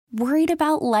Worried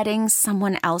about letting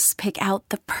someone else pick out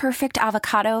the perfect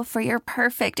avocado for your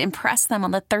perfect impress them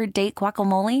on the third date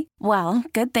guacamole? Well,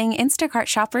 good thing Instacart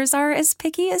shoppers are as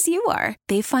picky as you are.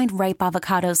 They find ripe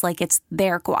avocados like it's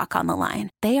their guac on the line.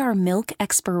 They are milk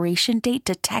expiration date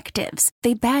detectives.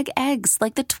 They bag eggs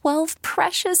like the 12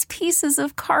 precious pieces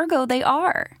of cargo they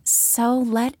are. So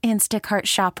let Instacart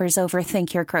shoppers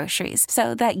overthink your groceries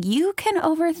so that you can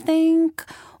overthink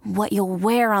what you'll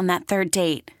wear on that third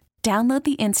date. Download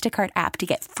the Instacart app to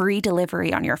get free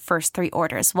delivery on your first 3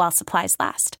 orders while supplies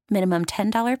last. Minimum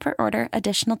 $10 per order.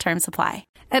 Additional terms apply.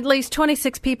 At least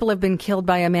 26 people have been killed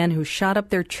by a man who shot up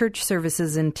their church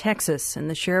services in Texas. And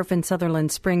the sheriff in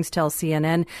Sutherland Springs tells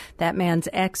CNN that man's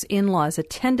ex-in-laws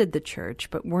attended the church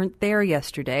but weren't there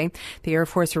yesterday. The Air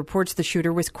Force reports the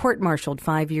shooter was court-martialed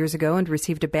 5 years ago and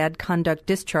received a bad conduct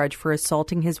discharge for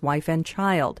assaulting his wife and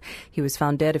child. He was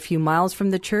found dead a few miles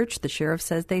from the church. The sheriff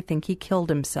says they think he killed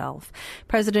himself.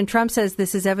 President Trump says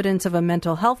this is evidence of a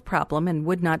mental health problem and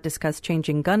would not discuss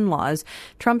changing gun laws.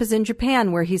 Trump is in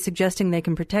Japan, where he's suggesting they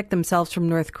can protect themselves from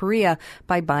North Korea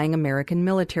by buying American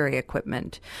military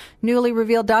equipment. Newly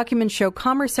revealed documents show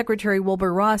Commerce Secretary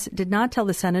Wilbur Ross did not tell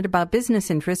the Senate about business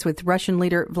interests with Russian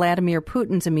leader Vladimir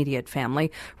Putin's immediate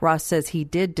family. Ross says he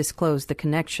did disclose the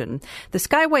connection. The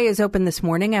Skyway is open this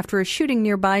morning after a shooting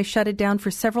nearby shut it down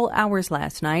for several hours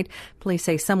last night. Police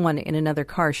say someone in another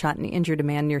car shot and injured a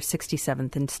man near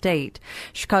 67th and State.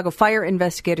 Chicago fire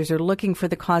investigators are looking for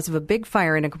the cause of a big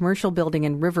fire in a commercial building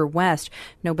in River West.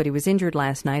 Nobody was injured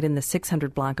last night in the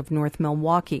 600 block of North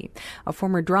Milwaukee. A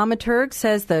former dramaturg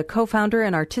says the co-founder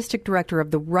and artistic director of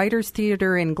the Writers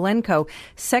Theater in Glencoe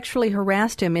sexually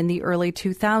harassed him in the early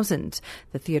 2000s.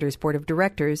 The theater's board of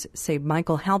directors say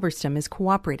Michael Halberstam is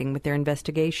cooperating with their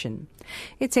investigation.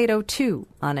 It's 8:02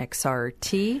 on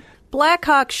XRT.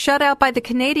 Blackhawks shut out by the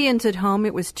Canadiens at home.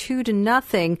 It was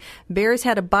 2-0. Bears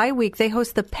had a bye week. They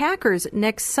host the Packers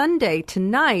next Sunday.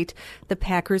 Tonight, the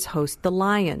Packers host the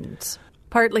Lions.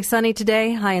 Partly sunny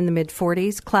today, high in the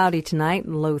mid-40s. Cloudy tonight,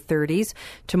 low 30s.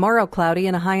 Tomorrow, cloudy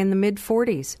and a high in the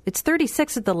mid-40s. It's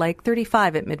 36 at the lake,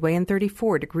 35 at Midway, and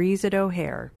 34 degrees at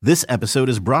O'Hare. This episode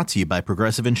is brought to you by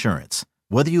Progressive Insurance.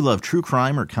 Whether you love true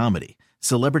crime or comedy,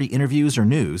 celebrity interviews or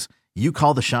news, you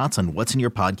call the shots on what's in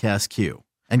your podcast queue.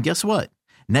 And guess what?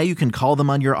 Now you can call them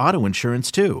on your auto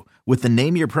insurance too with the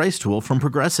Name Your Price tool from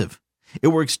Progressive. It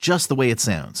works just the way it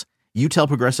sounds. You tell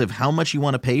Progressive how much you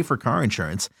want to pay for car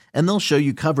insurance, and they'll show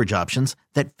you coverage options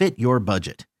that fit your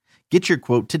budget. Get your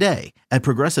quote today at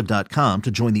Progressive.com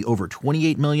to join the over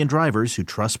 28 million drivers who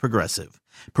trust Progressive.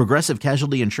 Progressive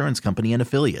Casualty Insurance Company and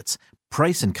Affiliates.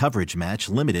 Price and coverage match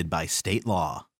limited by state law.